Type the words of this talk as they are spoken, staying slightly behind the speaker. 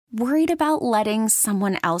Worried about letting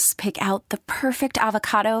someone else pick out the perfect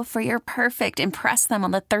avocado for your perfect impress them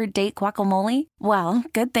on the third date guacamole? Well,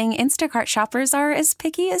 good thing Instacart shoppers are as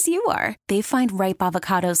picky as you are. They find ripe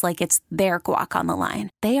avocados like it's their guac on the line.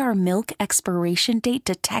 They are milk expiration date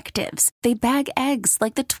detectives. They bag eggs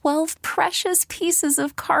like the 12 precious pieces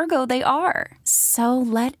of cargo they are. So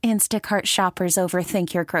let Instacart shoppers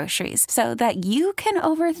overthink your groceries so that you can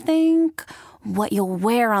overthink what you'll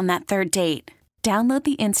wear on that third date. Download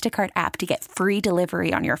the Instacart app to get free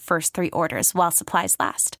delivery on your first 3 orders while supplies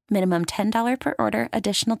last. Minimum $10 per order.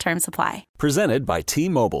 Additional terms apply. Presented by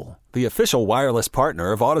T-Mobile, the official wireless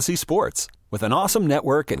partner of Odyssey Sports. With an awesome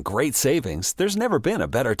network and great savings, there's never been a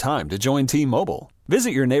better time to join T-Mobile. Visit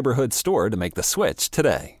your neighborhood store to make the switch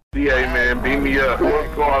today. Yeah, man, beam me up.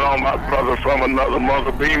 What's going on, my brother from another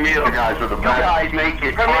mother? Beam me up. You guys are the best. You guys make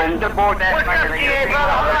it fun to board that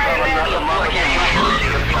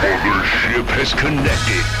Mothership has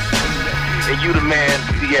connected. And you the man,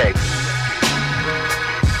 CA.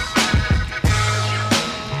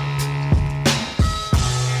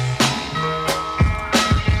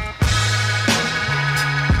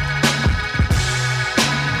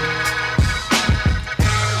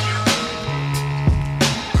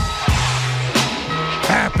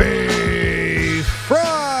 Happy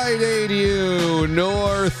Friday to you,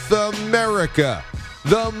 North America.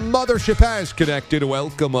 The mothership has connected.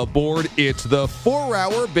 Welcome aboard. It's the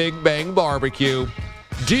 4-hour Big Bang Barbecue.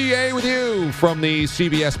 DA with you from the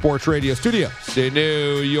CBS Sports Radio studios in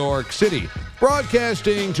New York City.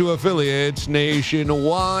 Broadcasting to affiliates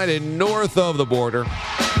nationwide and north of the border.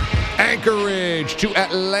 Anchorage to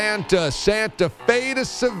Atlanta, Santa Fe to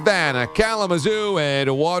Savannah, Kalamazoo,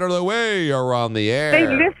 and Waterloo Way are on the air. They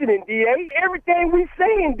listening, D.A. Everything we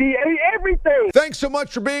saying, D.A. Everything. Thanks so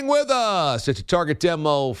much for being with us. It's a Target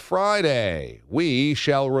Demo Friday. We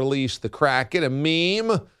shall release the Kraken, a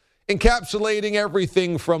meme encapsulating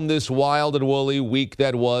everything from this wild and woolly week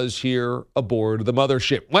that was here aboard the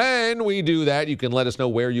mothership. When we do that, you can let us know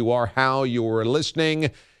where you are, how you are listening,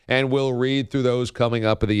 and we'll read through those coming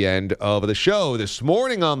up at the end of the show. This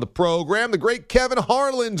morning on the program, the great Kevin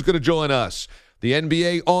Harlan's going to join us. The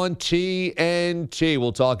NBA on TNT.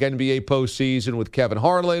 We'll talk NBA postseason with Kevin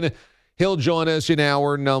Harlan. He'll join us in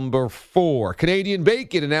hour number 4. Canadian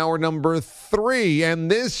Bacon in hour number 3.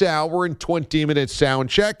 And this hour in 20 minutes sound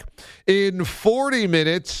check. In 40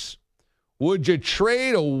 minutes, would you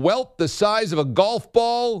trade a welt the size of a golf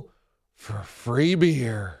ball for free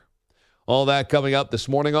beer? All that coming up this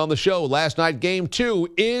morning on the show. Last night, Game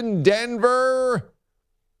 2 in Denver.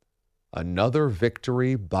 Another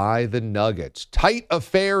victory by the Nuggets. Tight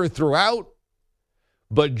affair throughout,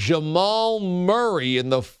 but Jamal Murray in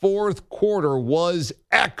the fourth quarter was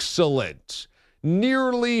excellent,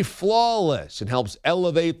 nearly flawless, and helps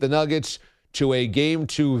elevate the Nuggets to a Game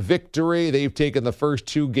 2 victory. They've taken the first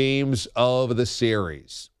 2 games of the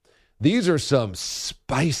series. These are some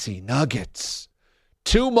spicy Nuggets.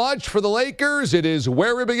 Too much for the Lakers. It is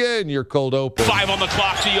where we begin. Your cold open. 5 on the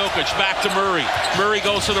clock to Jokic. Back to Murray. Murray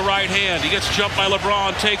goes to the right hand. He gets jumped by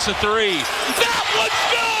LeBron. Takes a 3. That one's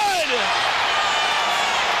good!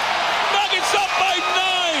 Nuggets up by 9.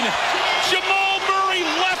 Jamal Murray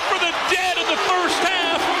left for the dead in the first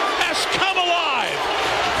half has come alive.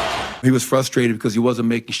 He was frustrated because he wasn't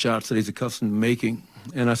making shots that he's accustomed to making.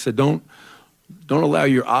 And I said, don't allow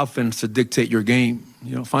your offense to dictate your game.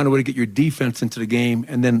 You know, find a way to get your defense into the game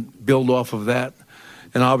and then build off of that.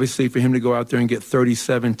 And obviously for him to go out there and get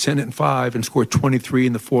 37, 10 and 5 and score 23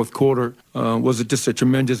 in the fourth quarter was just a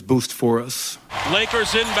tremendous boost for us.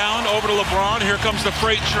 Lakers inbound over to LeBron. Here comes the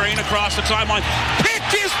freight train across the timeline.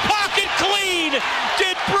 Picked his pocket clean.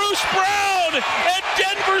 Did Bruce Brown. And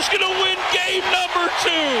Denver's going to win game number 2.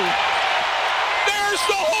 There's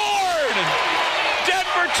the horn.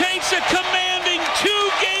 Denver takes a commanding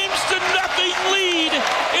 2-0 lead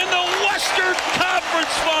in the Western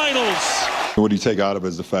Conference Finals. What you take out of it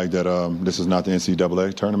is the fact that this is not the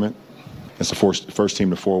NCAA tournament. It's the first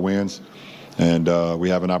team to 4 wins. And we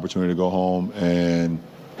have an opportunity to go home and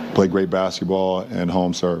play great basketball and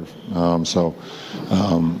home serve. Until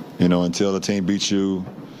the team beats you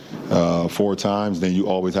 4 times, then you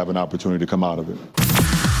always have an opportunity to come out of it.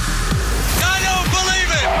 I don't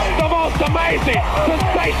believe it! The most amazing,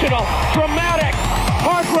 sensational, dramatic,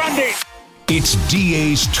 heart-rending. It's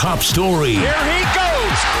DA's top story. Here he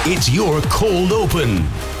goes. It's your cold open.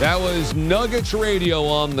 That was Nuggets Radio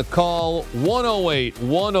on the call.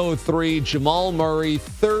 108-103. Jamal Murray,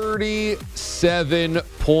 37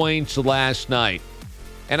 points last night.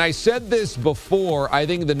 And I said this before, I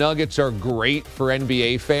think the Nuggets are great for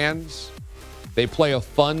NBA fans They play a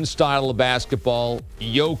fun style of basketball.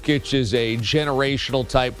 Jokic is a generational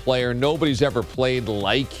type player. Nobody's ever played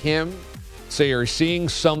like him. So you're seeing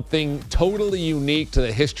something totally unique to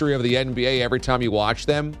the history of the NBA every time you watch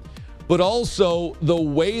them. But also, the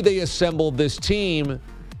way they assembled this team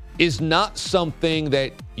is not something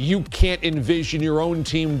that you can't envision your own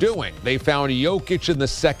team doing. They found Jokic in the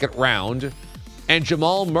second round, and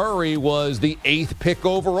Jamal Murray was the 8th pick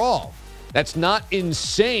overall. That's not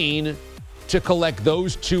insane to collect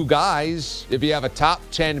those two guys. If you have a top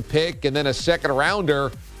 10 pick and then a second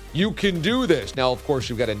rounder, you can do this. Now, of course,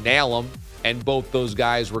 you've got to nail them, and both those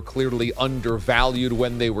guys were clearly undervalued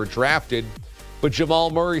when they were drafted. But Jamal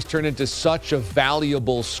Murray's turned into such a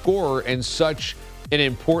valuable scorer and such an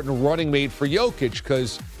important running mate for Jokic,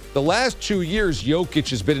 because the last 2 years, Jokic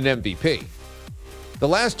has been an MVP. The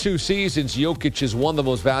last 2 seasons, Jokic has won the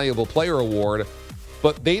Most Valuable Player award,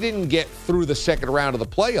 but they didn't get through the second round of the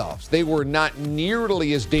playoffs. They were not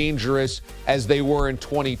nearly as dangerous as they were in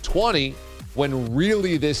 2020, when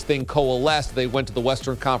really this thing coalesced. They went to the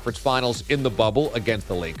Western Conference Finals in the bubble against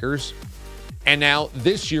the Lakers. And now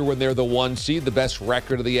this year, when they're the 1 seed, the best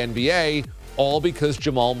record of the NBA, all because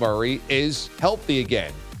Jamal Murray is healthy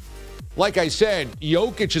again. Like I said,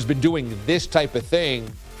 Jokic has been doing this type of thing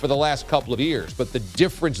for the last couple of years. But the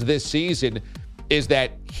difference this season is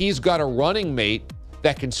that he's got a running mate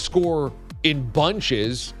that can score in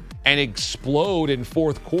bunches and explode in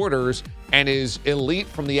fourth quarters and is elite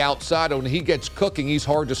from the outside. When he gets cooking, he's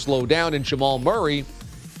hard to slow down in Jamal Murray.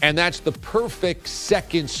 And that's the perfect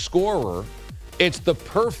second scorer. It's the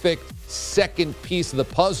perfect second piece of the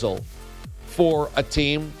puzzle for a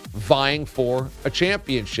team vying for a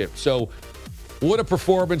championship. So what a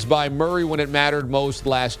performance by Murray when it mattered most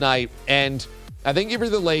last night. And I think if you're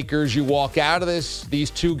the Lakers, you walk out of these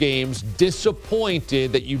 2 games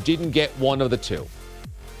disappointed that you didn't get one of the 2.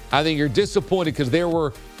 I think you're disappointed because there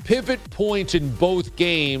were pivot points in both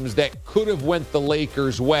games that could have went the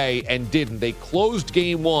Lakers' way and didn't. They closed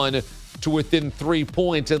game 1 to within 3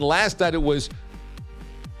 points. And last night it was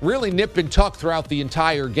really nip and tuck throughout the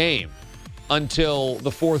entire game until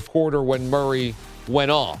the fourth quarter when Murray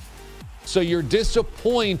went off. So you're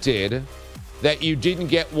disappointed that you didn't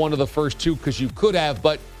get one of the first 2 because you could have,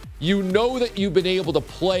 but you know that you've been able to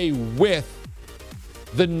play with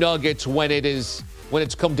the Nuggets when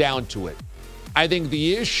it's come down to it. I think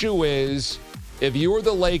the issue is if you're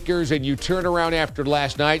the Lakers and you turn around after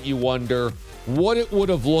last night, you wonder what it would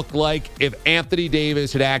have looked like if Anthony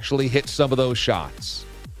Davis had actually hit some of those shots.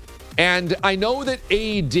 And I know that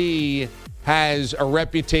AD has a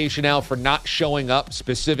reputation now for not showing up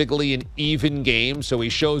specifically in even games. So he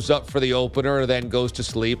shows up for the opener, then goes to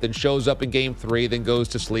sleep, then shows up in game 3, then goes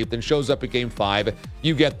to sleep, then shows up in game 5.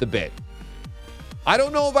 You get the bit. I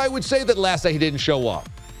don't know if I would say that last night he didn't show up.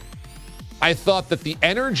 I thought that the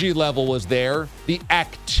energy level was there, the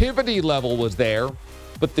activity level was there,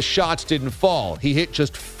 but the shots didn't fall. He hit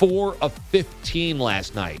just 4 of 15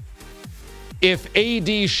 last night. If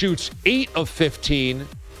AD shoots 8 of 15,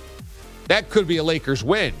 that could be a Lakers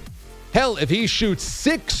win. Hell, if he shoots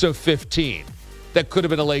 6 of 15, that could have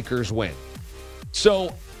been a Lakers win.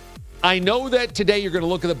 So I know that today you're going to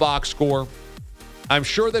look at the box score. I'm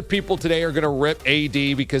sure that people today are going to rip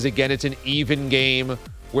AD because, again, it's an even game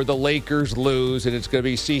where the Lakers lose, and it's going to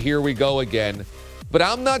be, see, here we go again. But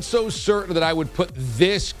I'm not so certain that I would put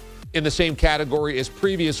this in the same category as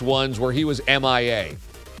previous ones where he was MIA.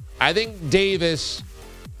 I think Davis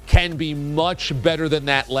can be much better than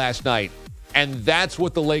that last night. And that's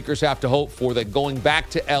what the Lakers have to hope for, that going back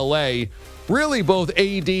to L.A., really both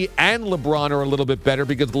AD and LeBron are a little bit better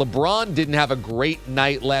because LeBron didn't have a great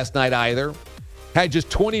night last night either. Had just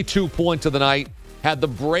 22 points of the night. Had the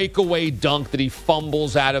breakaway dunk that he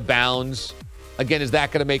fumbles out of bounds. Again, is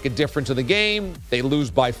that going to make a difference in the game? They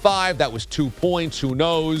lose by 5. That was 2 points. Who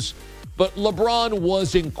knows? But LeBron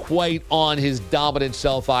wasn't quite on his dominant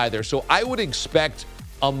self either. So I would expect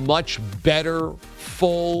a much better,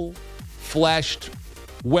 full-fleshed,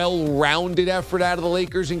 well-rounded effort out of the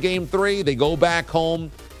Lakers in Game 3. They go back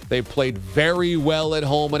home. They played very well at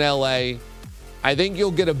home in L.A. I think you'll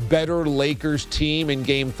get a better Lakers team in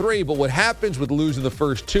Game 3. But what happens with losing the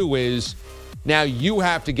first 2 is now you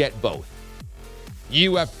have to get both.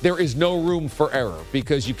 There is no room for error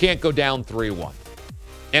because you can't go down 3-1.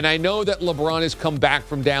 And I know that LeBron has come back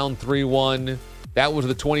from down 3-1. That was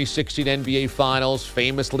the 2016 NBA Finals,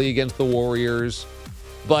 famously against the Warriors.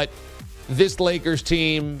 But this Lakers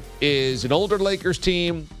team is an older Lakers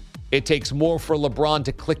team. It takes more for LeBron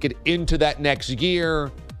to click it into that next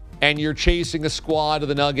year. And you're chasing a squad of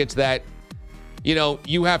the Nuggets that,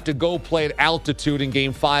 you have to go play at altitude in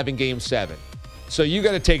Game 5 and Game 7. So you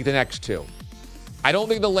got to take the next 2. I don't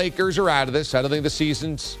think the Lakers are out of this. I don't think the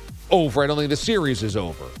season's over. I don't think the series is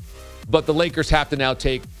over. But the Lakers have to now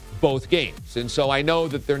take both games. And so I know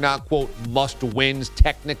that they're not, quote, must-wins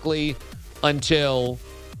technically until,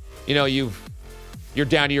 you're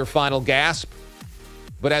down to your final gasp.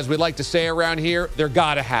 But as we like to say around here, they're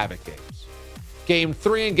gotta-have-it games. Game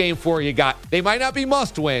 3 and Game 4 they might not be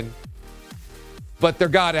must-win, but they're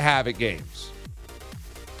gotta-have-it games.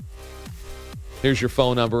 Here's your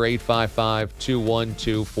phone number,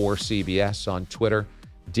 855-212-4CBS on Twitter,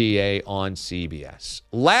 DA on CBS.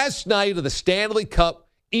 Last night of the Stanley Cup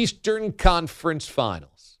Eastern Conference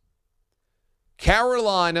Finals,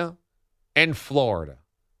 Carolina and Florida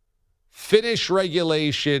finish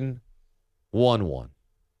regulation 1-1.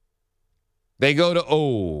 They go to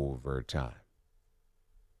overtime.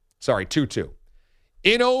 Sorry, 2-2.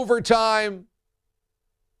 In overtime,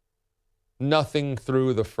 nothing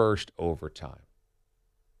through the first overtime.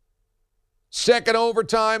 Second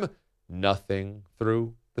overtime, nothing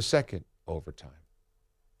through the second overtime.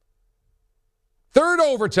 Third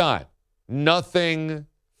overtime, nothing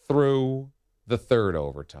through the third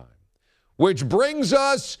overtime. Which brings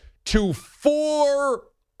us to 4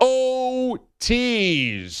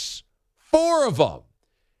 OTs. 4 of them.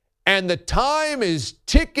 And the time is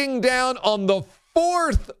ticking down on the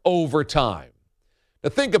fourth overtime. Now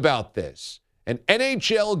think about this. An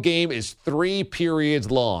NHL game is 3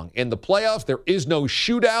 periods long. In the playoffs, there is no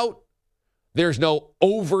shootout. There's no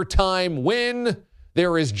overtime win.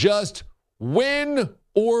 There is just win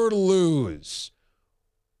or lose.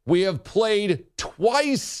 We have played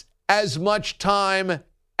twice as much time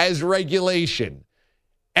as regulation.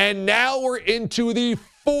 And now we're into the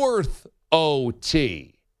fourth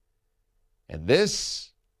OT. And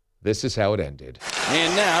this is how it ended.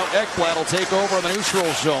 And now Ekblad will take over in the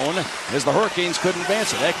neutral zone as the Hurricanes couldn't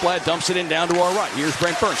advance it. Ekblad dumps it in down to our right. Here's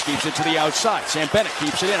Brent Burns, keeps it to the outside. Sam Bennett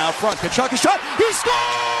keeps it in out front. Tkachuk is shot. He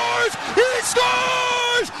scores! He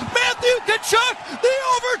scores! Matthew Tkachuk, the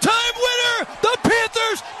overtime winner. The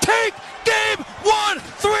Panthers take game 1,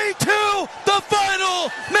 3-2. The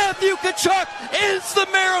final. Matthew Tkachuk ends the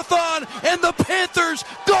marathon, and the Panthers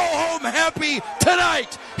go home happy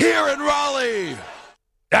tonight here in Raleigh.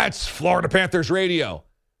 That's Florida Panthers radio.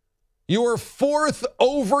 Your fourth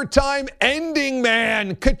overtime ending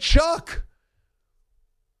man, Tkachuk.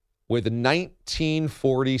 With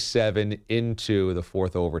 19:47 into the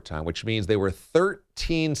fourth overtime, which means they were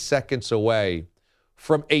 13 seconds away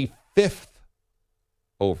from a fifth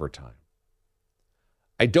overtime.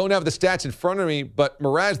 I don't have the stats in front of me, but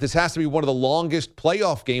Mraz, this has to be one of the longest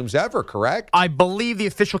playoff games ever, correct? I believe the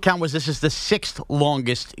official count was this is the 6th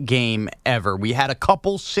longest game ever. We had a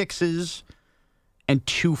couple 6s and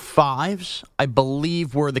 2 5s, I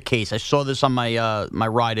believe were the case. I saw this on my my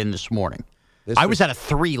ride in this morning. I was at a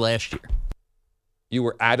 3 last year. You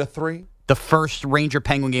were at a 3? The first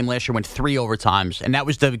Ranger-Penguin game last year went 3 overtimes, and that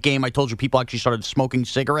was the game I told you people actually started smoking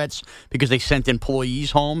cigarettes because they sent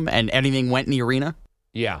employees home and anything went in the arena.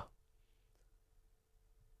 Yeah.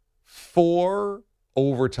 4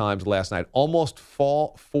 overtimes last night. Almost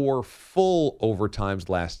 4 full overtimes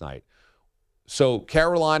last night. So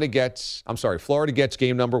Florida gets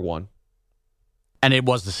game number 1. And it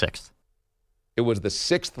was the 6th. It was the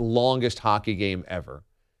 6th longest hockey game ever.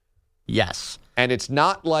 Yes. And it's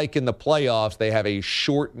not like in the playoffs they have a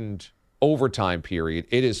shortened overtime period.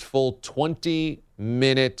 It is full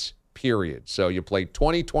 20-minute period. So you played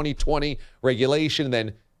 20, 20, 20 regulation, and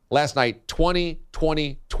then last night 20,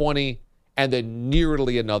 20, 20, and then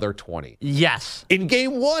nearly another 20. Yes. In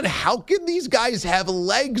game 1, how can these guys have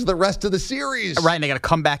legs the rest of the series? Right, and they got to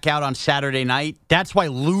come back out on Saturday night. That's why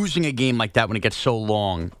losing a game like that when it gets so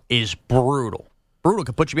long is brutal. Brutal.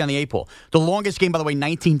 Could put you behind the 8 ball. The longest game, by the way,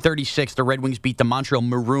 1936, the Red Wings beat the Montreal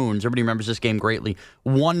Maroons. Everybody remembers this game greatly.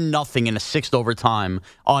 1-0 in the 6th overtime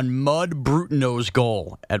on Mud Brutenot's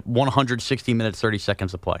goal at 160 minutes, 30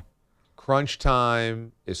 seconds to play. Crunch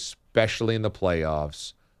time, especially in the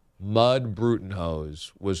playoffs, Mud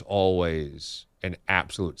Brutenhose was always an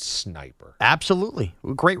absolute sniper. Absolutely.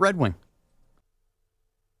 Great Red Wing.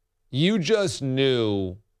 You just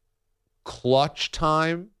knew clutch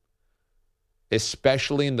time,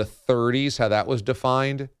 especially in the 30s, how that was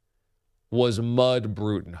defined, was Mud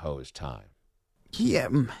Brutenhose time. Yeah,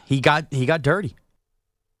 he got dirty.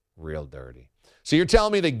 Real dirty. So you're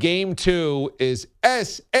telling me that game 2 is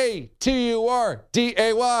SATURDAY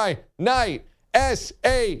night.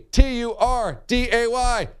 SATURDAY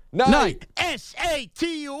night.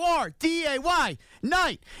 SATURDAY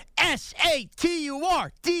night.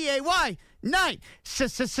 SATURDAY night.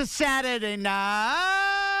 Saturday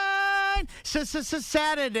night.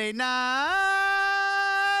 Saturday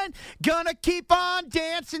night. Gonna keep on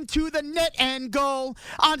dancing to the net and goal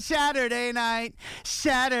on Saturday night.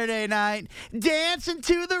 Saturday night. Dancing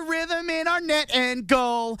to the rhythm in our net and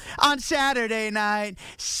goal on Saturday night.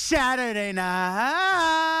 Saturday night.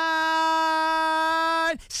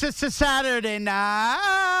 Saturday night.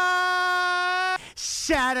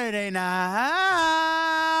 Saturday night.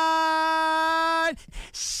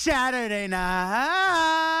 Saturday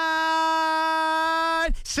night.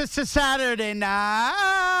 Saturday night.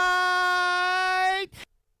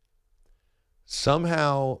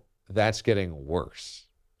 Somehow that's getting worse.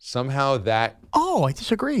 Somehow that. Oh, I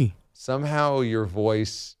disagree. Somehow your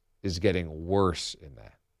voice is getting worse in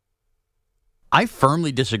that. I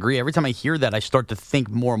firmly disagree. Every time I hear that, I start to think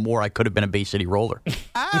more and more I could have been a Bay City Roller.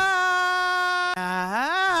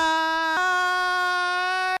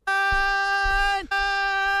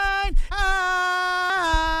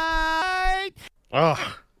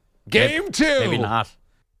 Oh, game two. Maybe not.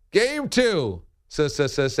 Game two.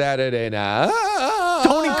 Saturday night.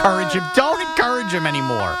 Don't encourage him. Don't encourage him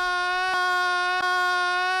anymore.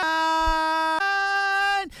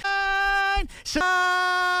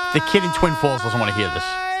 The kid in Twin Falls doesn't want to hear this.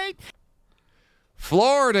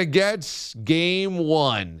 Florida gets game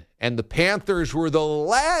one, and the Panthers were the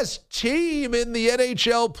last team in the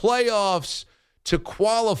NHL playoffs to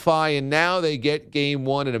qualify, and now they get game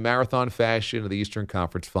one in a marathon fashion of the Eastern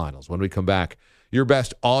Conference Finals. When we come back, your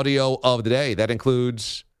best audio of the day. That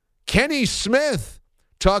includes Kenny Smith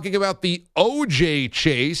talking about the OJ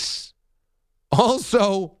chase.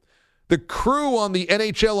 Also, the crew on the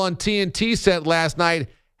NHL on TNT set last night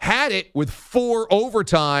had it with 4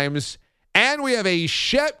 overtimes. And we have a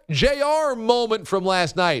Shep JR moment from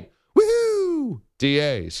last night. Woohoo!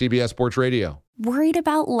 DA, CBS Sports Radio. Worried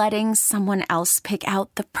about letting someone else pick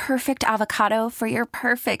out the perfect avocado for your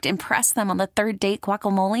perfect impress them on the third date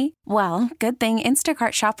guacamole? Well, good thing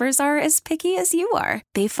Instacart shoppers are as picky as you are.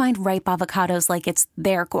 They find ripe avocados like it's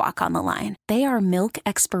their guac on the line. They are milk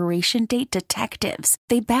expiration date detectives.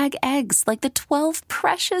 They bag eggs like the 12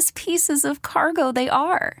 precious pieces of cargo they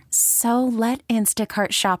are. So let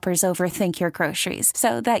Instacart shoppers overthink your groceries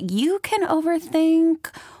so that you can overthink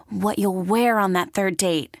what you'll wear on that third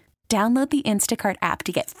date. Download the Instacart app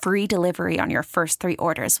to get free delivery on your first 3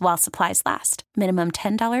 orders while supplies last. Minimum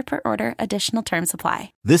 $10 per order. Additional terms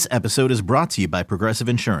apply. This episode is brought to you by Progressive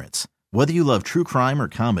Insurance. Whether you love true crime or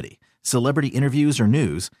comedy, celebrity interviews or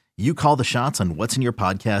news, you call the shots on what's in your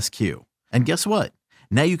podcast queue. And guess what?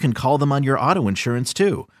 Now you can call them on your auto insurance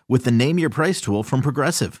too with the Name Your Price tool from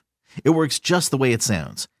Progressive. It works just the way it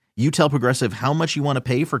sounds. You tell Progressive how much you want to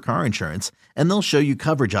pay for car insurance, and they'll show you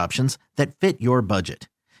coverage options that fit your budget.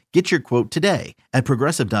 Get your quote today at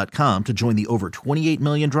Progressive.com to join the over 28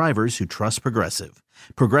 million drivers who trust Progressive.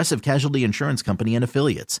 Progressive Casualty Insurance Company and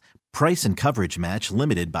Affiliates. Price and coverage match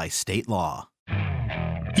limited by state law.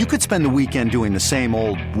 You could spend the weekend doing the same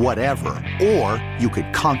old whatever, or you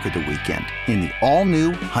could conquer the weekend in the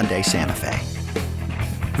all-new Hyundai Santa Fe.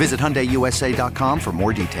 Visit HyundaiUSA.com for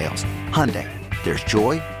more details. Hyundai, there's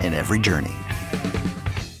joy in every journey.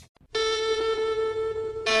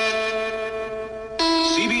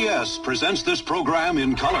 CBS presents this program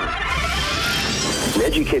in color. An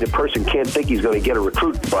educated person can't think he's going to get a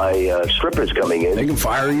recruit by strippers coming in. They can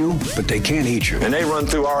fire you, but they can't eat you. And they run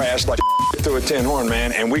through our ass like through a tin horn,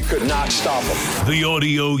 man, and we could not stop them. The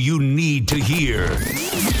audio you need to hear.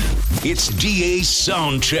 It's DA's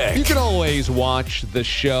Soundcheck. You can always watch the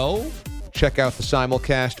show. Check out the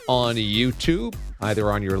simulcast on YouTube,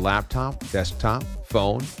 either on your laptop, desktop,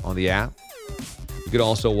 phone, on the app. You can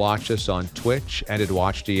also watch us on Twitch and at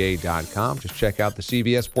watchda.com. Just check out the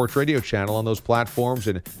CBS Sports Radio channel on those platforms,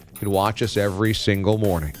 and you can watch us every single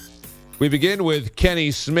morning. We begin with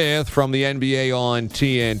Kenny Smith from the NBA on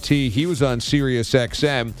TNT. He was on Sirius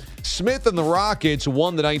XM. Smith and the Rockets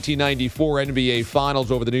won the 1994 NBA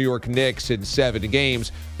Finals over the New York Knicks in 7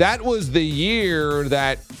 games. That was the year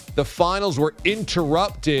that the finals were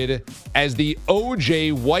interrupted as the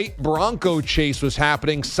OJ White Bronco chase was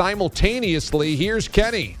happening simultaneously. Here's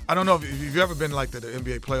Kenny. I don't know if you've ever been like the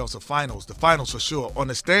NBA playoffs or finals. The finals for sure. On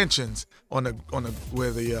the stanchions, on the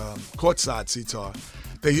where the courtside seats are,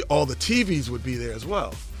 all the TVs would be there as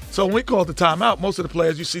well. So when we called the timeout, most of the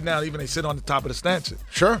players you see now, even they sit on the top of the stanchion.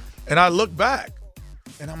 Sure. And I look back,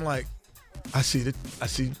 and I'm like, I see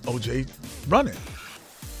OJ running.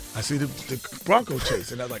 I see the Bronco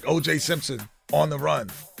chase, and I'm like, O.J. Simpson on the run.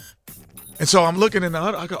 And so I'm looking in the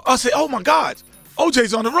huddle. I say, oh, my God,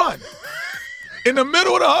 O.J.'s on the run. In the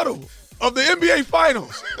middle of the huddle, of the NBA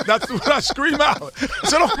Finals. That's what I scream out. I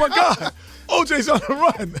said, oh, my God, OJ's on the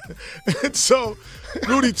run. And so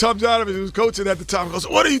Rudy comes out of it. He was coaching at the time. He goes,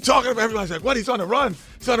 what are you talking about? Everybody's like, what? He's on the run.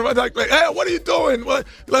 He's on the run. Like, hey, what are you doing?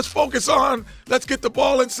 Let's focus on, let's get the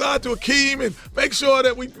ball inside to Akeem and make sure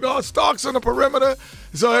that we Starks on the perimeter.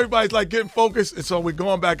 And so everybody's like getting focused. And so we're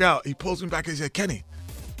going back out. He pulls me back and he said, Kenny,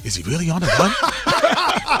 is he really on the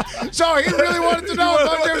run? So he really wanted to know if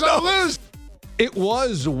OJ was on the loose. It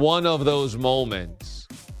was one of those moments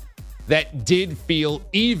that did feel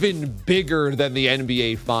even bigger than the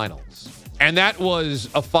NBA Finals. And that was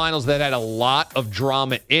a finals that had a lot of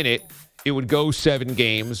drama in it. It would go 7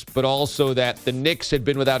 games, but also that the Knicks had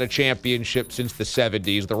been without a championship since the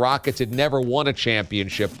 70s. The Rockets had never won a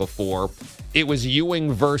championship before. It was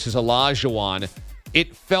Ewing versus Olajuwon.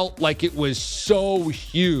 It felt like it was so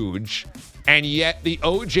huge, and yet the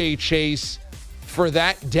OJ chase for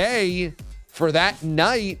that day, for that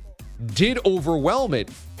night, did overwhelm it.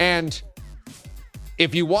 And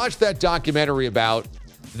if you watch that documentary about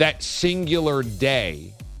that singular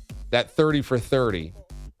day, that 30 for 30,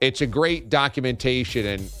 it's a great documentation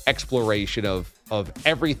and exploration of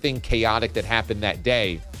everything chaotic that happened that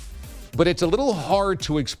day. But it's a little hard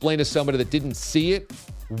to explain to somebody that didn't see it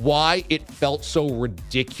why it felt so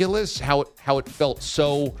ridiculous, how it felt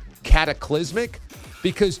so cataclysmic,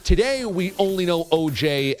 because today we only know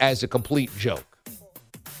OJ as a complete joke.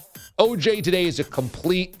 OJ today is a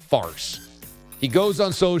complete farce. He goes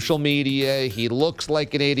on social media, he looks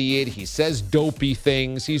like an idiot, he says dopey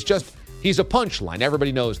things, he's a punchline.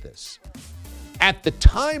 Everybody knows this. At the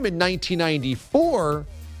time in 1994,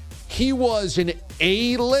 he was an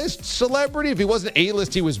A-list celebrity. If he wasn't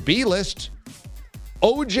A-list, he was B-list.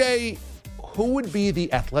 OJ, who would be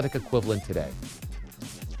the athletic equivalent today?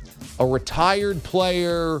 A retired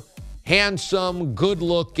player, handsome,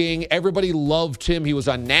 good-looking. Everybody loved him. He was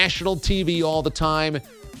on national TV all the time.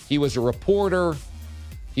 He was a reporter.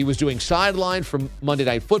 He was doing sideline for Monday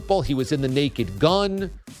Night Football. He was in The Naked Gun.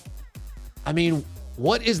 I mean,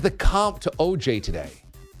 what is the comp to OJ today?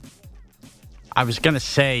 I was going to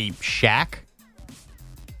say Shaq.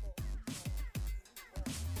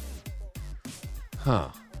 Huh.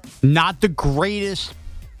 Not the greatest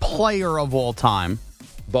player of all time.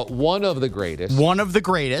 But one of the greatest. One of the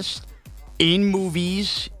greatest in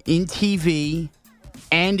movies, in TV,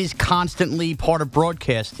 and is constantly part of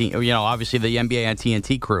broadcasting. You know, obviously the NBA and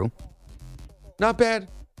TNT crew. Not bad.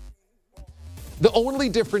 The only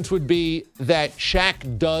difference would be that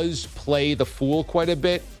Shaq does play the fool quite a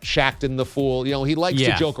bit. Shaqtin' the fool. You know, he likes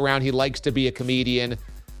to joke around. He likes to be a comedian.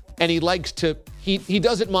 And he likes to, he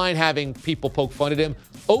doesn't mind having people poke fun at him.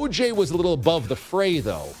 OJ was a little above the fray,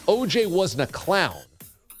 though. OJ wasn't a clown.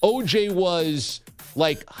 OJ was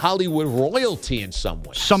like Hollywood royalty in some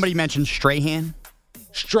way. Somebody mentioned Strahan.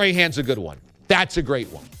 Strahan's a good one. That's a great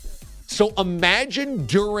one. So imagine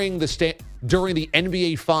during the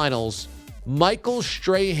NBA Finals, Michael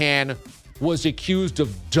Strahan was accused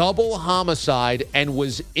of double homicide and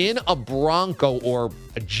was in a Bronco or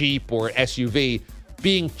a Jeep or an SUV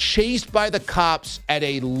being chased by the cops at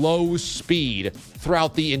a low speed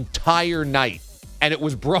throughout the entire night. And it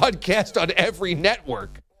was broadcast on every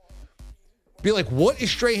network. Be like, what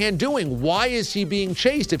is Strahan doing? Why is he being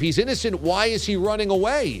chased? If he's innocent, why is he running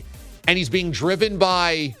away? And he's being driven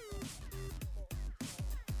by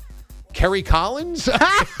Kerry Collins?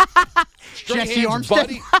 Jesse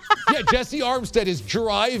Armstead? Jesse Armstead is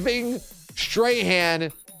driving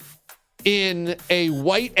Strahan in a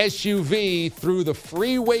white SUV through the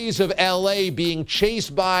freeways of LA, being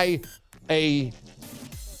chased by a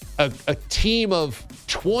team of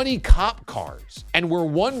 20 cop cars. And we're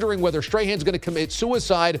wondering whether Strahan's going to commit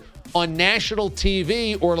suicide on national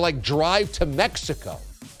TV or like drive to Mexico.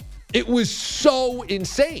 It was so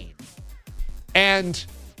insane. And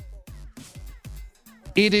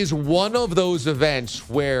it is one of those events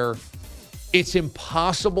where it's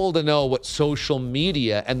impossible to know what social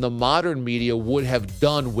media and the modern media would have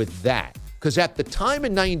done with that. Because at the time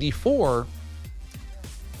in 94,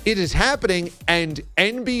 it is happening and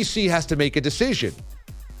NBC has to make a decision.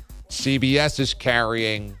 CBS is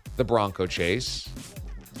carrying the Bronco chase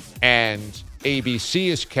and ABC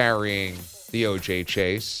is carrying the OJ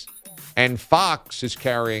chase and Fox is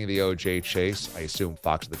carrying the OJ chase. I assume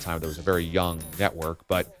Fox at the time, there was a very young network,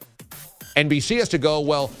 but NBC has to go,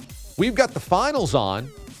 well, we've got the finals on.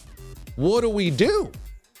 What do we do?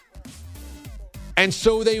 And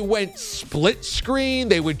so they went split screen.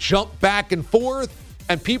 They would jump back and forth.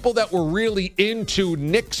 And people that were really into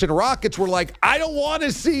Knicks and Rockets were like, I don't want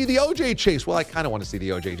to see the OJ chase. Well, I kind of want to see the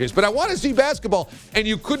OJ chase, but I want to see basketball. And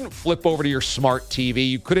you couldn't flip over to your smart TV.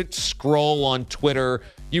 You couldn't scroll on Twitter.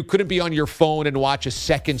 You couldn't be on your phone and watch a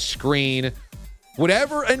second screen.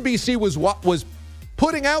 Whatever NBC was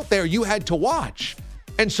putting out there, you had to watch.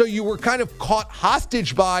 And so you were kind of caught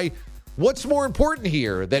hostage by what's more important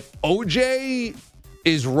here, that OJ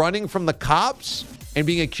is running from the cops and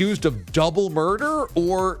being accused of double murder,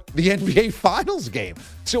 or the NBA Finals game.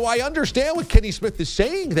 So I understand what Kenny Smith is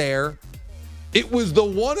saying there. It was the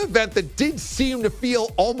one event that did seem to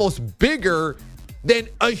feel almost bigger than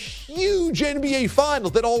a huge NBA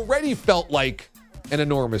Finals that already felt like an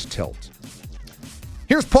enormous tilt.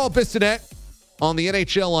 Here's Paul Bissonnette on the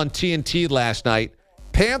NHL on TNT last night.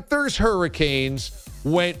 Panthers Hurricanes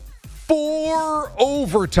went 4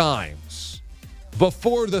 overtimes.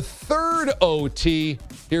 Before the third OT,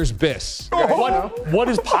 here's Biss. What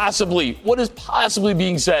is possibly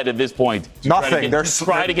being said at this point? Nothing. They're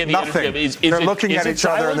trying to get the nothing. They're looking at each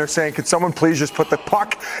other and they're saying, "Can someone please just put the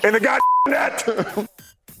puck in the goddamn net?"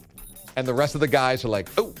 And the rest of the guys are like,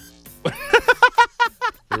 "Oh."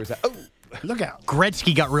 There was that, "Oh." Look out.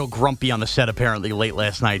 Gretzky got real grumpy on the set apparently late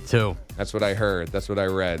last night, too. That's what I heard. That's what I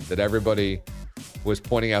read. That everybody was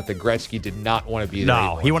pointing out that Gretzky did not want to be there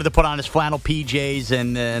anymore. He wanted to put on his flannel PJs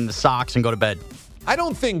and the socks and go to bed. I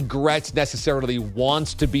don't think Gretz necessarily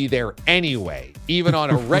wants to be there anyway, even on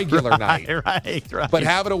a regular night. Right. But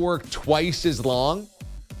having to work twice as long,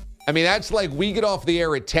 I mean, that's like we get off the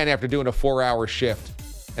air at 10 after doing a 4-hour shift.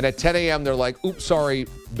 And at 10 a.m., they're like, oops, sorry,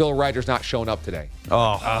 Bill Ryder's not showing up today.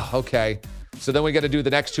 Okay. So then we got to do the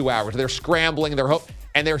next 2 hours. They're scrambling.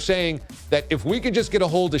 And they're saying that if we could just get a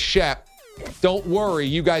hold of Shep, don't worry,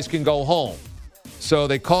 you guys can go home. So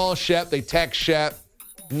they call Shep, they text Shep,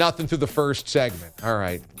 nothing through the first segment. All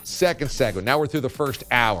right, second segment. Now we're through the first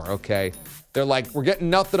hour, okay? They're like, we're getting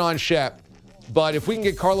nothing on Shep, but if we can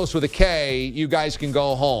get Carlos with a K, you guys can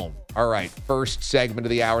go home. All right, first segment of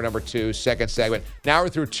the hour, number 2, second segment. Now we're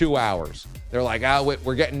through 2 hours. They're like,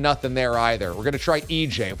 we're getting nothing there either. We're going to try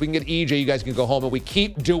EJ. If we can get EJ, you guys can go home. And we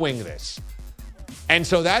keep doing this. And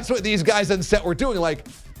so that's what these guys on set were doing. Like,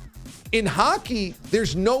 in hockey,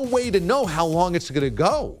 there's no way to know how long it's going to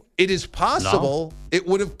go. It is possible it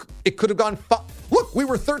could have gone. Look, we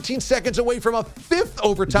were 13 seconds away from a 5th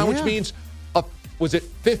overtime, which means, was it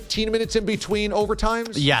 15 minutes in between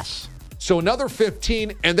overtimes? Yes. So another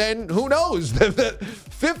 15, and then who knows? The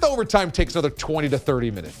 5th overtime takes another 20 to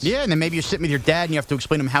 30 minutes. Yeah, and then maybe you're sitting with your dad and you have to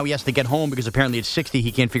explain to him how he has to get home because apparently at 60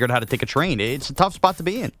 he can't figure out how to take a train. It's a tough spot to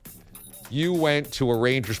be in. You went to a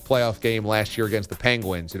Rangers playoff game last year against the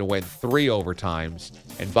Penguins, and it went 3 overtimes,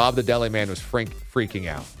 and Bob the Deli Man was freaking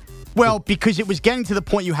out. Well, because it was getting to the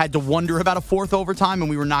point you had to wonder about a 4th overtime, and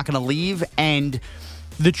we were not going to leave, and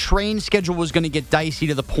the train schedule was going to get dicey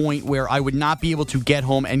to the point where I would not be able to get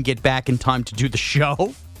home and get back in time to do the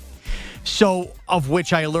show. So, of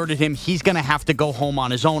which I alerted him, he's going to have to go home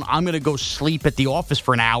on his own. I'm going to go sleep at the office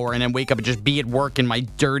for an hour and then wake up and just be at work in my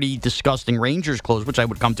dirty, disgusting Rangers clothes, which I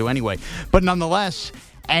would come to anyway. But nonetheless,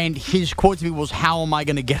 and his quote to me was, how am I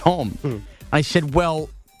going to get home? I said, well,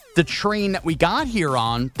 the train that we got here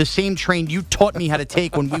on, the same train you taught me how to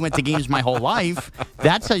take when we went to games my whole life,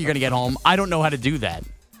 that's how you're going to get home. I don't know how to do that.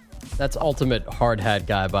 That's ultimate hard hat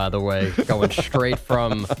guy, by the way, going straight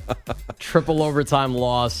from triple overtime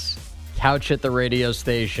loss, couch at the radio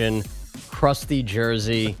station, crusty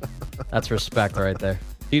jersey. That's respect right there.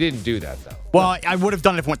 He didn't do that, though. Well, I would have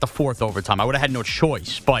done it if it went to 4th overtime. I would have had no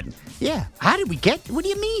choice. But, yeah, how did we get? What do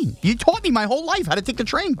you mean? You taught me my whole life how to take the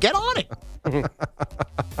train. Get on it.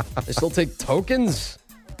 They still take tokens?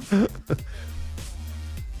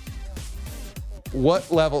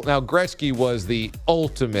 What level? Now, Gretzky was the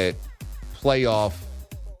ultimate playoff,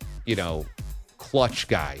 clutch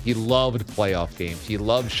guy. He loved playoff games. He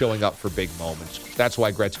loved showing up for big moments. That's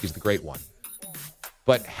why Gretzky's the great one.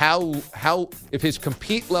 But how if his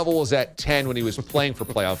compete level was at 10 when he was playing for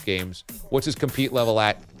playoff games, what's his compete level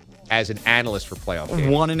at as an analyst for playoff games?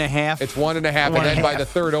 1.5. It's 1.5, and then by the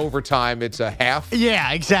 3rd overtime, it's a half?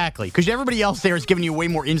 Yeah, exactly. Because everybody else there is giving you way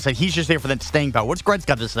more insight. He's just there for that staying power. What's Gretz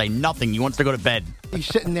got to say? Nothing. He wants to go to bed. He's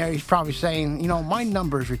sitting there. He's probably saying, my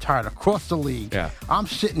number is retired across the league. Yeah. I'm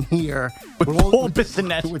sitting here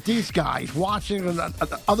with these guys watching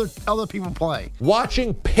other people play.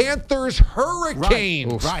 Watching Panthers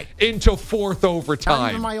Hurricanes into 4th overtime. Not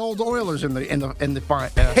even my old Oilers in the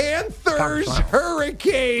Panthers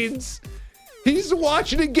Hurricanes. He's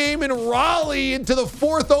watching a game in Raleigh into the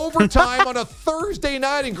 4th overtime on a Thursday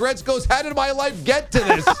night, and Gretz goes, how did my life get to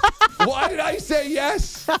this? Why did I say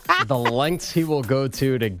yes? The lengths he will go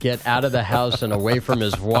to get out of the house and away from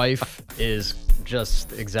his wife is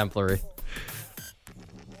just exemplary.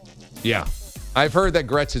 Yeah. I've heard that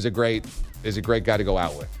Gretz is a great guy to go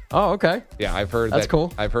out with. Oh, okay. Yeah, I've heard That's that.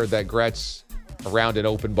 cool. I've heard that Gretz around an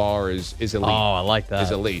open bar is elite. Oh, I like that.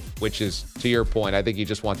 Is elite, which is, to your point, I think he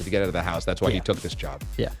just wanted to get out of the house. That's why he took this job.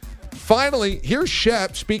 Yeah. Finally, here's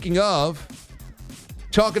Shep, speaking of,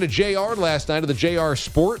 talking to JR last night of the JR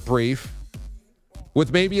Sport Brief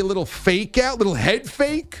with maybe a little fake out, little head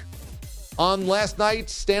fake on last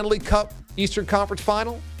night's Stanley Cup Eastern Conference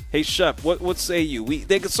Final. Hey, Shep, what say you?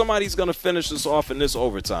 Somebody's going to finish this off in this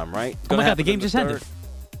overtime, right? Oh, my God, the game just ended.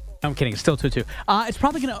 I'm kidding. It's still 2-2. It's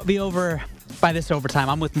probably going to be over by this overtime.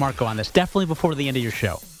 I'm with Marco on this. Definitely before the end of your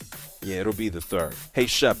show. Yeah, it'll be the third. Hey,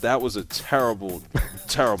 Shep, that was a terrible,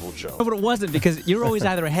 terrible joke. No, but it wasn't, because you're always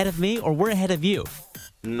either ahead of me or we're ahead of you.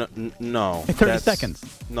 No. 30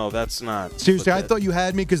 seconds. No, that's not. Seriously, I thought you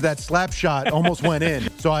had me because that slap shot almost went in.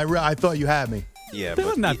 So I thought you had me. Yeah, that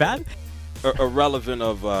wasn't that bad. Irrelevant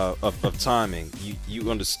of timing, you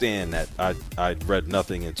understand that I read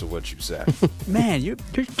nothing into what you said. Man, you're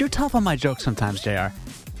tough on my jokes sometimes, JR.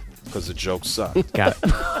 Because the jokes suck. Got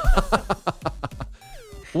it.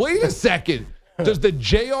 Wait a second. Does the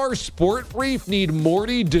JR Sport Brief need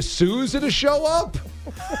Morty D'Souza to show up?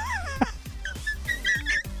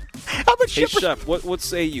 Hey, Chef, what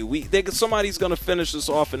say you? Somebody's going to finish this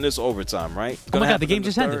off in this overtime, right? Oh, my God, the game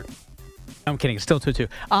just ended. I'm kidding. It's still 2-2.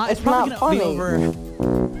 It's probably going to be over.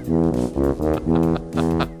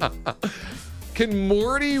 Can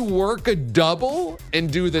Morty work a double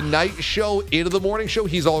and do the night show into the morning show?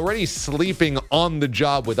 He's already sleeping on the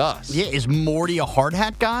job with us. Yeah, is Morty a hard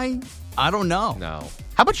hat guy? I don't know. No.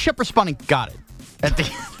 How about Shep responding, got it? At the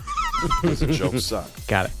Because the jokes suck.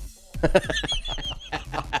 Got it.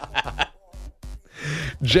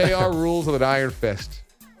 JR rules with an iron fist.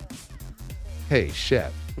 Hey,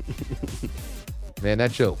 Shep. Man,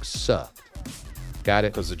 that joke sucked. Got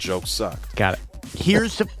it? Because the joke sucked. Got it.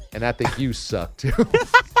 Here's some... And I think you suck, too.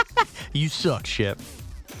 You suck, Shep.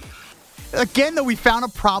 Again, though, we found a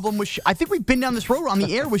problem with... I think we've been down this road on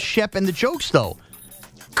the air with Shep and the jokes, though.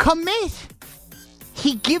 Commit.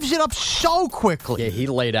 He gives it up so quickly. Yeah, he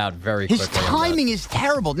laid out very quickly. His timing is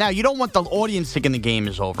terrible. Now, you don't want the audience thinking the game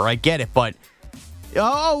is over. I get it, but...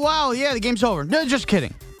 Oh, wow, yeah, the game's over. No, just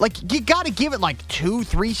kidding. Like, you got to give it like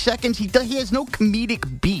 2-3 seconds. He has no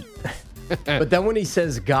comedic beat. But then when he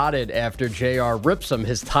says got it after JR rips him,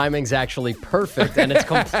 his timing's actually perfect, and it's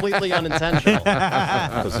completely unintentional.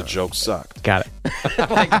 Because the joke sucked. Got it.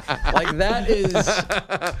 like that is...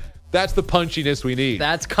 That's the punchiness we need.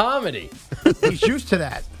 That's comedy. He's used to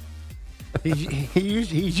that.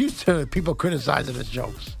 He's used to people criticizing his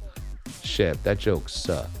jokes. Shit, that joke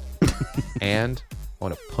sucked. And I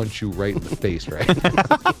want to punch you right in the face, right?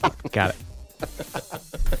 Got it.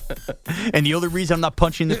 And the only reason I'm not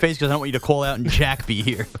punching you in the face is because I don't want you to call out and Jack be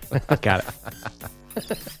here. Got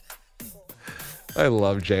it. I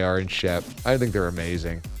love JR and Shep. I think they're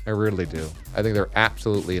amazing. I really do. I think they're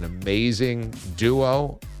absolutely an amazing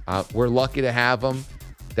duo. We're lucky to have them.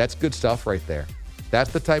 That's good stuff right there.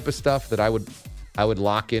 That's the type of stuff that I would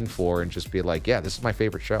lock in for and just be like, yeah, this is my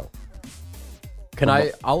favorite show.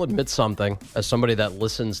 I'll admit something as somebody that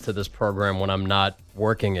listens to this program when I'm not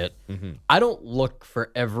working it. Mm-hmm. I don't look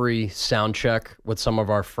for every sound check with some of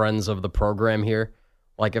our friends of the program here.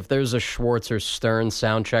 Like if there's a Schwartz or Stern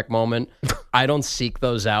sound check moment, I don't seek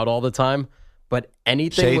those out all the time. But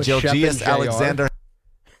anything with Shep and JR, Alexander.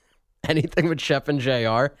 anything with Shep and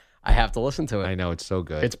JR, I have to listen to it. I know, it's so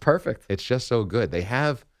good. It's perfect. It's just so good.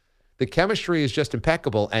 The chemistry is just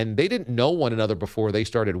impeccable, and they didn't know one another before they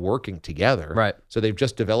started working together. Right. So they've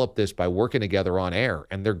just developed this by working together on air,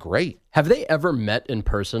 and they're great. Have they ever met in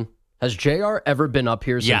person? Has JR ever been up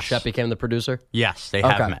here since Yes. Shep became the producer? Yes, they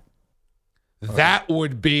have met. That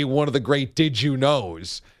would be one of the great did you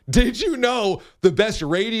knows. Did you know the best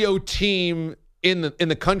radio team in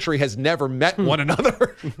the country has never met one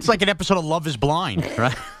another? It's like an episode of Love is Blind,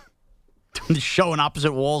 right? Showing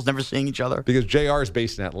opposite walls, never seeing each other. Because JR is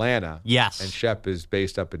based in Atlanta. Yes. And Shep is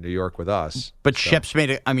based up in New York with us. But Shep's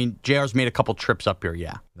JR's made a couple trips up here,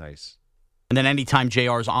 yeah. Nice. And then anytime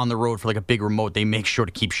JR's on the road for like a big remote, they make sure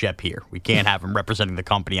to keep Shep here. We can't have him representing the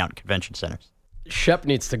company out in convention centers. Shep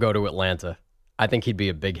needs to go to Atlanta. I think he'd be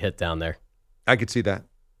a big hit down there. I could see that.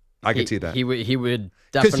 I could see that. He would definitely...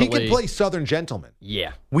 Because he could play Southern Gentleman.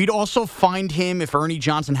 Yeah. We'd also find him if Ernie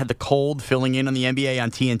Johnson had the cold filling in on the NBA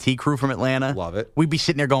on TNT crew from Atlanta. Love it. We'd be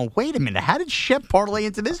sitting there going, wait a minute, how did Shep parlay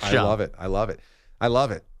into this show? I love it. I love it. I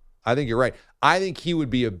love it. I think you're right. I think he would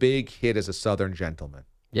be a big hit as a Southern Gentleman.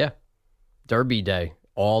 Yeah. Derby day,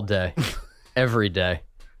 all day, every day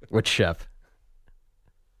with Shep.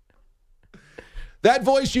 That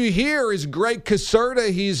voice you hear is Greg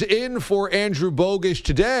Caserta. He's in for Andrew Bogish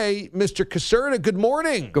today. Mr. Caserta, good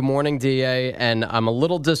morning. Good morning, DA. And I'm a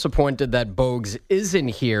little disappointed that Bogues isn't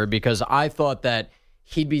here because I thought that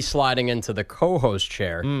he'd be sliding into the co-host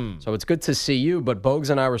chair. So it's good to see you, but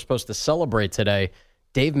Bogues and I were supposed to celebrate today.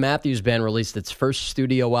 Dave Matthews Band released its first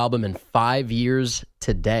studio album in 5 years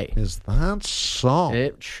today. Is that so?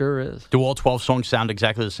 It sure is. Do all 12 songs sound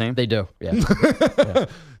exactly the same? They do, yeah.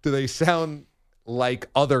 Do they sound like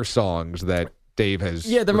other songs that Dave has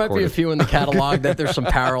there might be a recorded? few in the catalog that there's some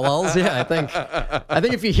parallels. Yeah, I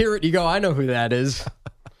think if you hear it, you go, I know who that is.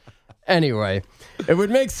 Anyway, it would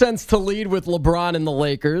make sense to lead with LeBron and the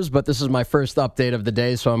Lakers, but this is my first update of the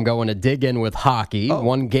day, so I'm going to dig in with hockey.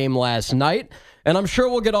 One game last night, and I'm sure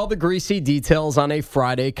we'll get all the greasy details on a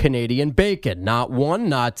Friday Canadian bacon. Not one,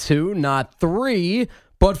 not two, not three,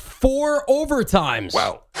 but 4 overtimes.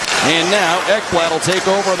 Wow. And now Ekblad will take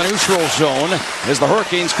over in the neutral zone as the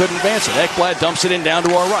Hurricanes couldn't advance it. Ekblad dumps it in down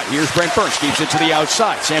to our right. Here's Brent Burns, keeps it to the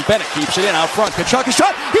outside. Sam Bennett keeps it in out front. Tkachuk is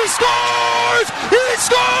shot. He scores! He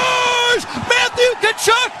scores! Matthew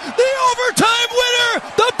Tkachuk, the overtime winner!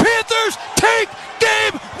 The Panthers take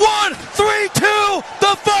game 1, 3-2,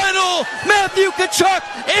 the final. Matthew Tkachuk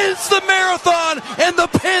ends the marathon, and the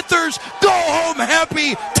Panthers go home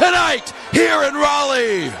happy tonight here in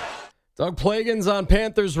Raleigh. Doug Plagans on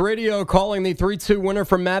Panthers radio calling the 3-2 winner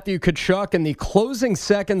from Matthew Tkachuk in the closing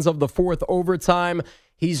seconds of the 4th overtime.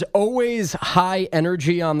 He's always high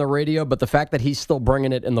energy on the radio, but the fact that he's still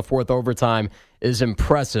bringing it in the 4th overtime is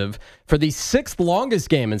impressive. For the 6th longest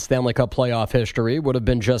game in Stanley Cup playoff history, would have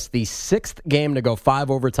been just the 6th game to go 5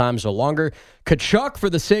 overtimes or longer. Tkachuk,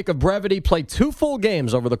 for the sake of brevity, played 2 full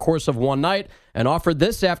games over the course of one night and offered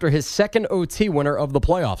this after his 2nd OT winner of the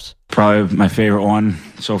playoffs. Probably my favorite one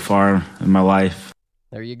so far in my life.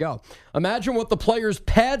 There you go. Imagine what the players'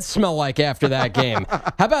 pads smell like after that game.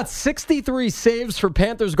 How about 63 saves for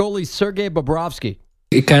Panthers goalie Sergei Bobrovsky?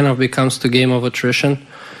 It kind of becomes the game of attrition.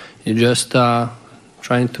 You just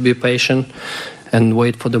trying to be patient and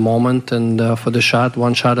wait for the moment and for the shot,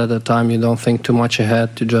 one shot at a time. You don't think too much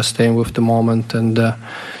ahead. You just stay with the moment and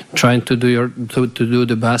trying to do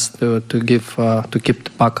the best to keep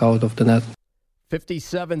the puck out of the net.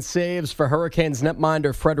 57 saves for Hurricanes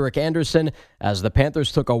netminder Frederik Andersen as the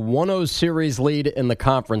Panthers took a 1-0 series lead in the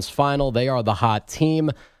conference final. They are the hot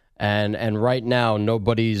team, and right now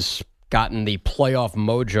nobody's gotten the playoff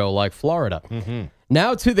mojo like Florida.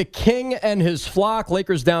 Now to the King and his flock.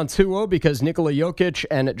 Lakers down 2-0 because Nikola Jokic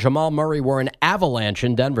and Jamal Murray were an avalanche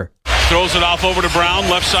in Denver. Throws it off over to Brown.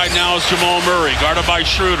 Left side now is Jamal Murray, guarded by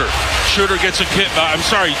Schroeder. Schroeder gets a pick.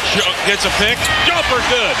 Gets a pick. Jumper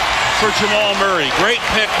good for Jamal Murray. Great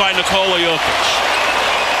pick by Nikola Jokic.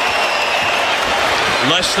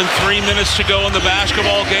 Less than 3 minutes to go in the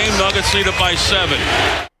basketball game. Nuggets lead it by 7.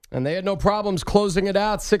 And they had no problems closing it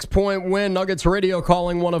out. 6-point win. Nuggets radio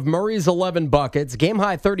calling one of Murray's 11 buckets. Game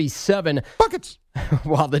high 37. Buckets.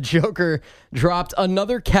 While the Joker dropped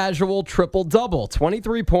another casual triple-double.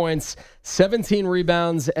 23 points, 17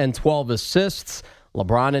 rebounds, and 12 assists.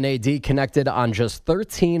 LeBron and AD connected on just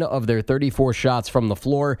 13 of their 34 shots from the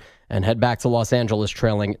floor and head back to Los Angeles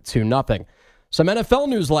trailing 2-0. Some NFL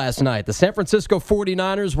news last night. The San Francisco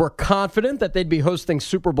 49ers were confident that they'd be hosting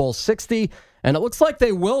Super Bowl 60, and it looks like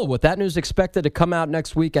they will, with that news expected to come out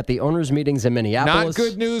next week at the owners' meetings in Minneapolis. Not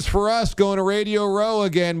good news for us going to Radio Row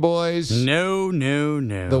again, boys. No.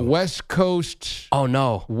 The West Coast... Oh,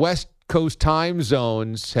 no. West Coast time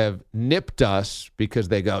zones have nipped us because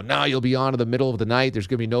they go, no, you'll be on in the middle of the night. There's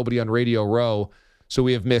going to be nobody on Radio Row. So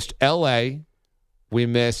we have missed L.A. We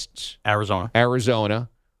missed... Arizona.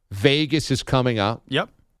 Vegas is coming up. Yep.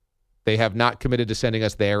 They have not committed to sending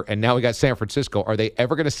us there. And now we got San Francisco. Are they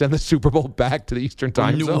ever going to send the Super Bowl back to the Eastern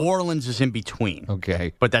time zone? New Orleans is in between.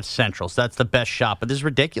 Okay. But that's Central, so that's the best shot. But this is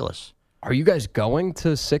ridiculous. Are you guys going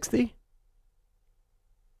to 60?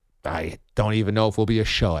 I don't even know if we'll be a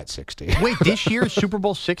show at 60. Wait, this year is Super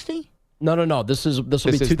Bowl 60? No. This will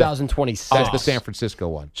be 2026. That's the San Francisco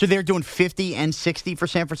one. So they're doing 50 and 60 for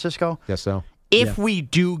San Francisco? Yes, so. If we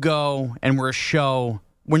do go and we're a show,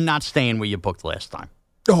 we're not staying where you booked last time.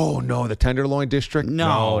 Oh, no, the Tenderloin District?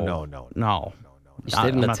 No. You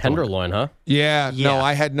stayed in the Tenderloin, huh? Yeah, no,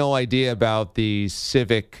 I had no idea about the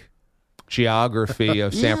civic geography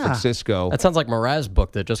of San Francisco. That sounds like Mraz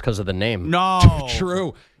booked it just because of the name. No.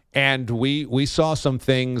 True. And we saw some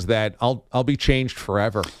things that I'll be changed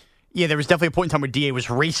forever. Yeah, there was definitely a point in time where DA was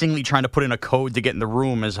racingly trying to put in a code to get in the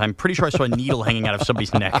room, as I'm pretty sure I saw a needle hanging out of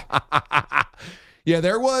somebody's neck. Yeah,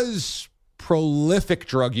 there was prolific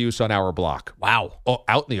drug use on our block. Wow. Oh,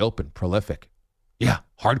 out in the open, prolific. Yeah,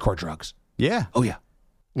 hardcore drugs. Yeah. Oh, yeah.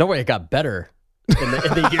 No way it got better in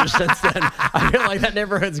the years since then. I feel like that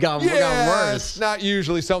neighborhood's gotten worse. It's not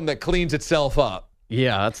usually something that cleans itself up.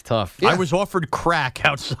 Yeah, that's tough. I was offered crack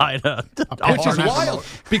outside which is wild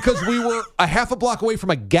because we were a half a block away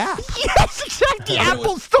from a Gap. Yes, exactly. The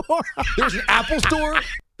Apple store. There's an Apple store.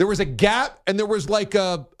 There was a Gap, and there was like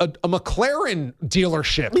a McLaren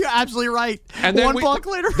dealership. You're absolutely right. And then One block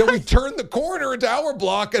later. Then we turned the corner into our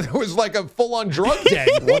block, and it was like a full-on drug den.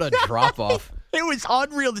 What a drop-off. It was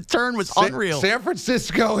unreal. The turn was unreal. San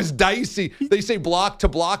Francisco is dicey. They say block to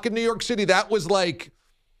block in New York City. That was like,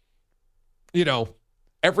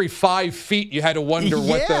 every 5 feet you had to wonder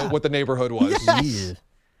what the neighborhood was. Yes.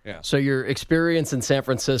 Yeah. So your experience in San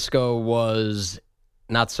Francisco was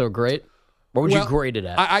not so great? What would you grade it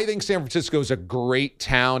at? I think San Francisco is a great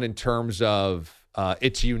town in terms of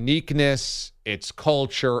its uniqueness, its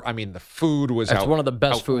culture. I mean, the food was That's one of the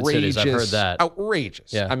best food cities. I've heard that.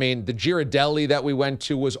 Outrageous. Yeah. I mean, the Ghirardelli that we went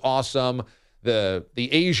to was awesome. The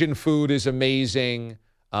Asian food is amazing.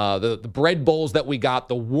 The bread bowls that we got,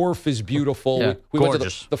 the wharf is beautiful. Yeah, we went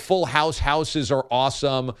gorgeous. to the Full House houses are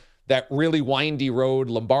awesome. That really windy road,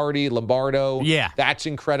 Lombardo. Yeah. That's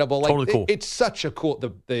incredible. Totally cool. It's such a cool,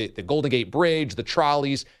 the Golden Gate Bridge, the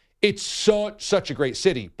trolleys. It's such a great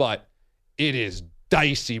city, but it is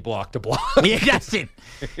dicey block to block. Yeah, that's it.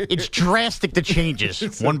 It's drastic, the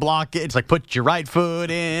changes. One block, it's like put your right foot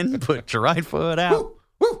in, put your right foot out.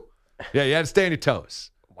 Woo. Yeah, you had to stay on your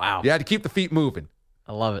toes. Wow. You had to keep the feet moving.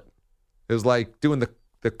 I love it. It was like doing the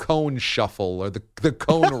cone shuffle or the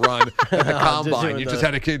cone run at the combine. You just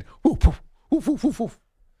had a kid.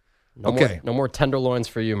 No more tenderloins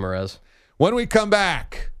for you, Merez. When we come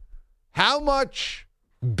back, how much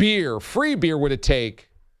free beer would it take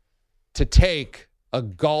to take a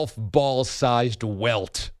golf ball-sized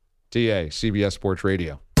welt? DA, CBS Sports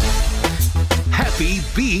Radio. Happy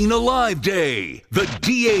Being Alive Day. The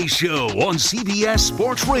DA Show on CBS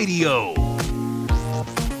Sports Radio.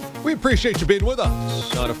 We appreciate you being with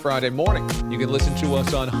us on a Friday morning. You can listen to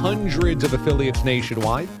us on hundreds of affiliates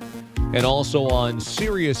nationwide and also on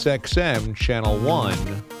Sirius XM Channel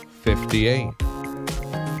 158.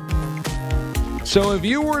 So if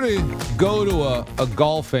you were to go to a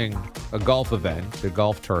golf event, a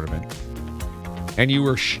golf tournament, and you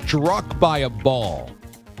were struck by a ball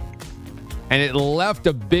and it left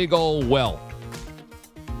a big old welt,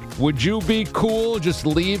 would you be cool just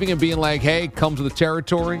leaving and being like, hey, comes with the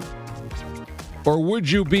territory? Or would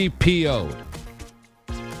you be PO'd?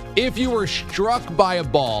 If you were struck by a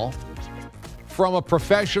ball from a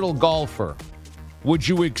professional golfer, would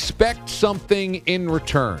you expect something in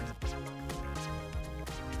return?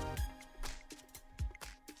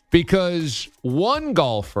 Because one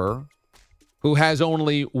golfer who has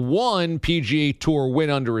only one PGA Tour win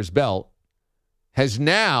under his belt has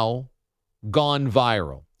now gone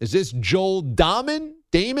viral. Is this Joel Dahmen?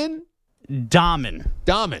 Dahmen. Dahmen.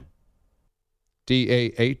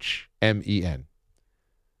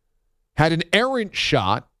 Had an errant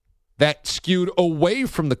shot that skewed away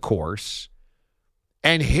from the course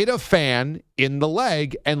and hit a fan in the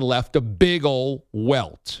leg and left a big old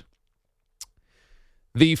welt.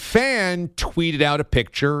 The fan tweeted out a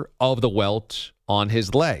picture of the welt on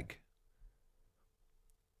his leg.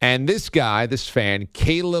 And this fan,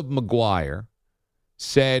 Caleb McGuire,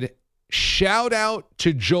 said, shout out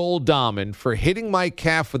to Joel Dahmen for hitting my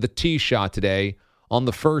calf with a tee shot today on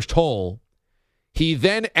the first hole. He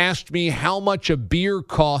then asked me how much a beer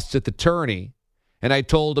costs at the tourney, and I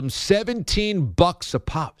told him $17 a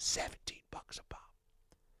pop. $17 a pop.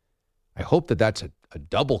 I hope that's a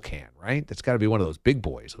double can, right? That's got to be one of those big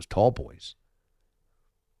boys, those tall boys.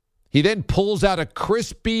 He then pulls out a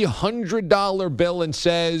crispy $100 bill and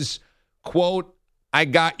says, quote, I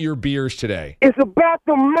got your beers today. It's about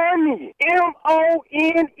the money.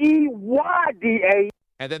 MONEY, DA.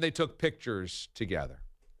 And then they took pictures together.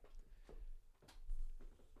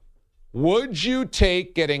 Would you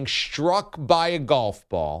take getting struck by a golf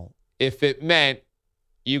ball if it meant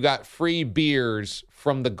you got free beers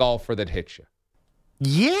from the golfer that hit you?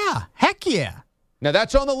 Yeah. Heck yeah. Now,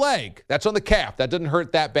 that's on the leg. That's on the calf. That doesn't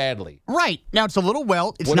hurt that badly. Right. Now, it's a little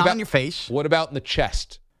welt. It's not on your face. What about in the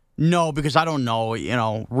chest? No, because I don't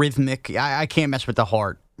know, rhythmic. I can't mess with the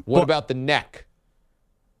heart. What about the neck?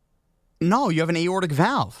 No, you have an aortic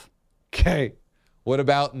valve. Okay. What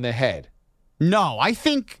about in the head? No, I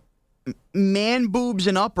think man boobs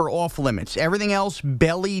and up are off limits. Everything else,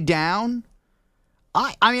 belly down.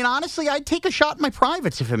 I mean, honestly, I'd take a shot in my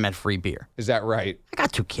privates if it meant free beer. Is that right? I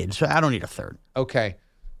got 2 kids, so I don't need a third. Okay.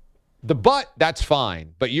 The butt, that's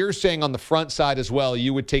fine. But you're saying on the front side as well,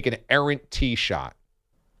 you would take an errant tee shot.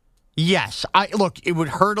 Yes. Look, it would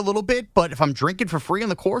hurt a little bit, but if I'm drinking for free on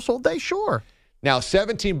the course all day, sure. Now,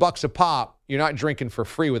 $17 a pop, you're not drinking for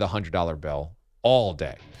free with a $100 bill all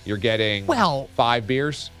day. You're getting 5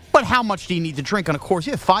 beers. But how much do you need to drink on a course?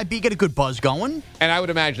 Yeah, 5 beer, get a good buzz going. And I would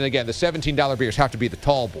imagine, again, the $17 beers have to be the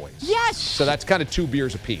tall boys. Yes. So that's kind of 2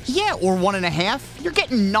 beers apiece. Yeah, or 1.5. You're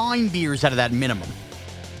getting 9 beers out of that minimum.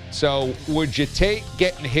 So would you take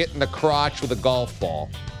getting hit in the crotch with a golf ball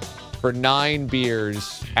for 9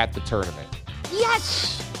 beers at the tournament?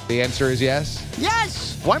 Yes. The answer is yes?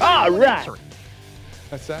 Yes. Why am I the only one answering?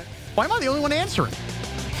 What's that? Why am I the only one answering?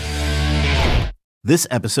 This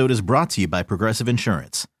episode is brought to you by Progressive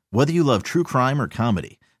Insurance. Whether you love true crime or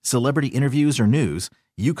comedy, celebrity interviews or news,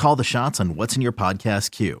 you call the shots on what's in your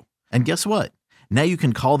podcast queue. And guess what? Now you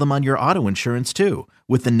can call them on your auto insurance too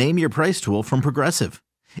with the Name Your Price tool from Progressive.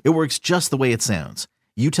 It works just the way it sounds.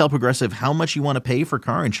 You tell Progressive how much you want to pay for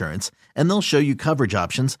car insurance, and they'll show you coverage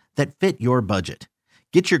options that fit your budget.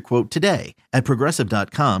 Get your quote today at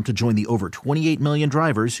Progressive.com to join the over 28 million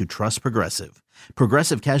drivers who trust Progressive.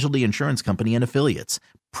 Progressive Casualty Insurance Company and Affiliates.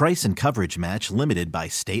 Price and coverage match limited by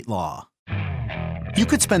state law. You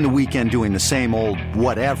could spend the weekend doing the same old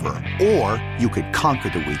whatever, or you could conquer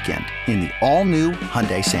the weekend in the all-new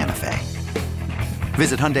Hyundai Santa Fe.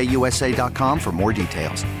 Visit HyundaiUSA.com for more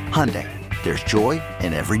details. Hyundai, there's joy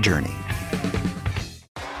in every journey.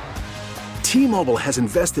 T-Mobile has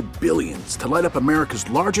invested billions to light up America's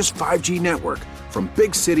largest 5G network, from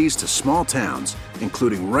big cities to small towns,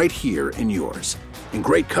 including right here in yours. And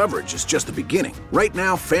great coverage is just the beginning. Right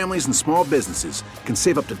now, families and small businesses can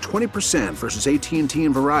save up to 20% versus AT&T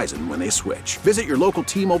and Verizon when they switch. Visit your local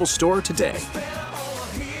T-Mobile store today.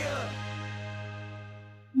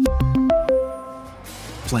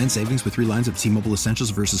 Plan savings with 3 lines of T-Mobile Essentials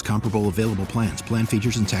versus comparable available plans. Plan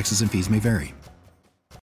features and taxes and fees may vary.